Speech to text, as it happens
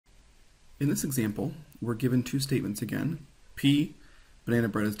In this example, we're given two statements again. P, banana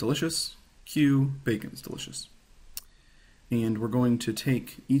bread is delicious. Q, bacon is delicious. And we're going to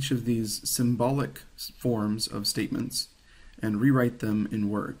take each of these symbolic forms of statements and rewrite them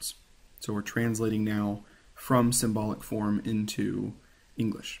in words. So we're translating now from symbolic form into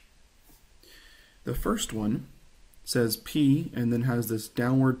English. The first one says P and then has this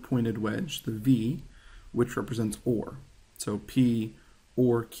downward pointed wedge, the V, which represents or. So P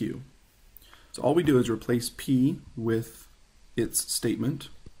or Q. So all we do is replace P with its statement.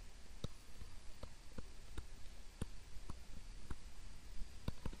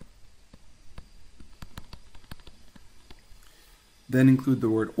 Then include the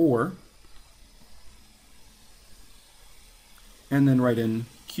word or, and then write in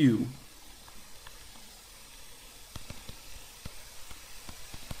Q.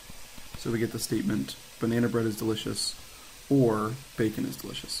 So we get the statement, banana bread is delicious, or bacon is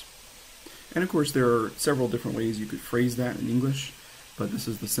delicious. And of course there are several different ways you could phrase that in English, but this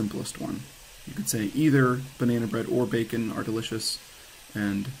is the simplest one. You could say either banana bread or bacon are delicious,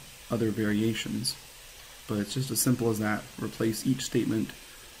 and other variations. But it's just as simple as that. Replace each statement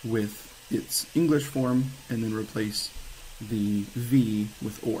with its English form, and then replace the V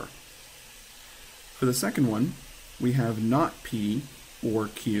with or. For the second one, we have not P or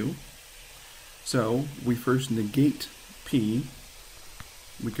Q. So we first negate P.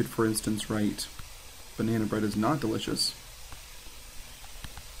 We could, for instance, write banana bread is not delicious.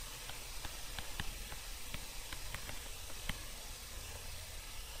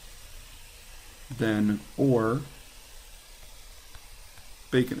 Then or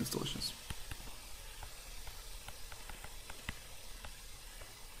bacon is delicious.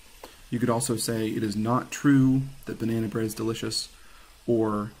 You could also say it is not true that banana bread is delicious,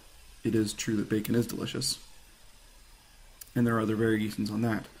 or it is true that bacon is delicious. And there are other variations on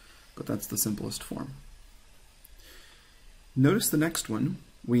that, but that's the simplest form. Notice the next one.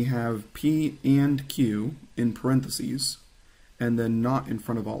 We have P and Q in parentheses, and then not in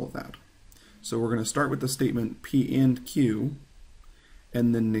front of all of that. So we're going to start with the statement P and Q,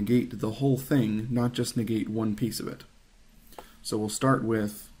 and then negate the whole thing, not just negate one piece of it. So we'll start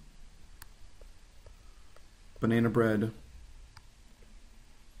with banana bread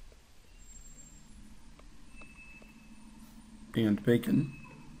and bacon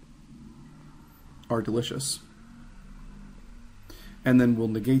are delicious. And then we'll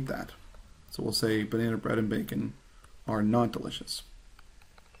negate that. So we'll say banana bread and bacon are not delicious.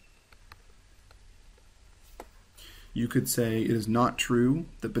 You could say it is not true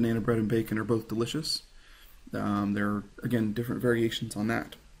that banana bread and bacon are both delicious. There are, again, different variations on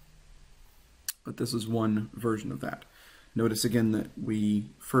that. But this is one version of that. Notice again that we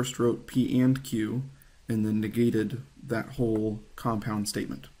first wrote P and Q and then negated that whole compound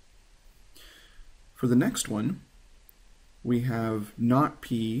statement. For the next one, we have not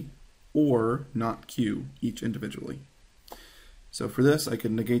P or not Q, each individually. So for this, I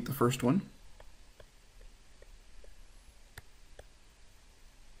could negate the first one.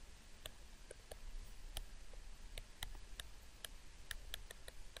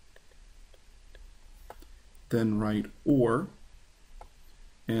 Then write or,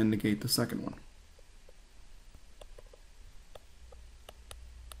 and negate the second one.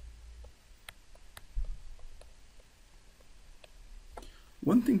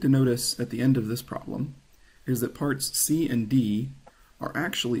 One thing to notice at the end of this problem is that parts C and D are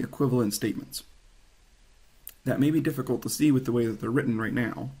actually equivalent statements. That may be difficult to see with the way that they're written right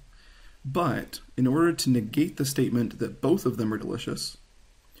now, but in order to negate the statement that both of them are delicious,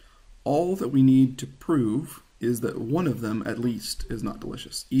 all that we need to prove is that one of them at least is not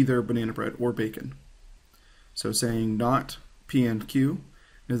delicious, either banana bread or bacon. So saying not P and Q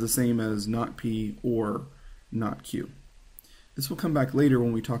is the same as not P or not Q. This will come back later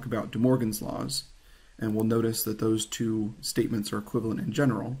when we talk about De Morgan's laws, and we'll notice that those two statements are equivalent in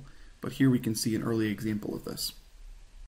general, but here we can see an early example of this.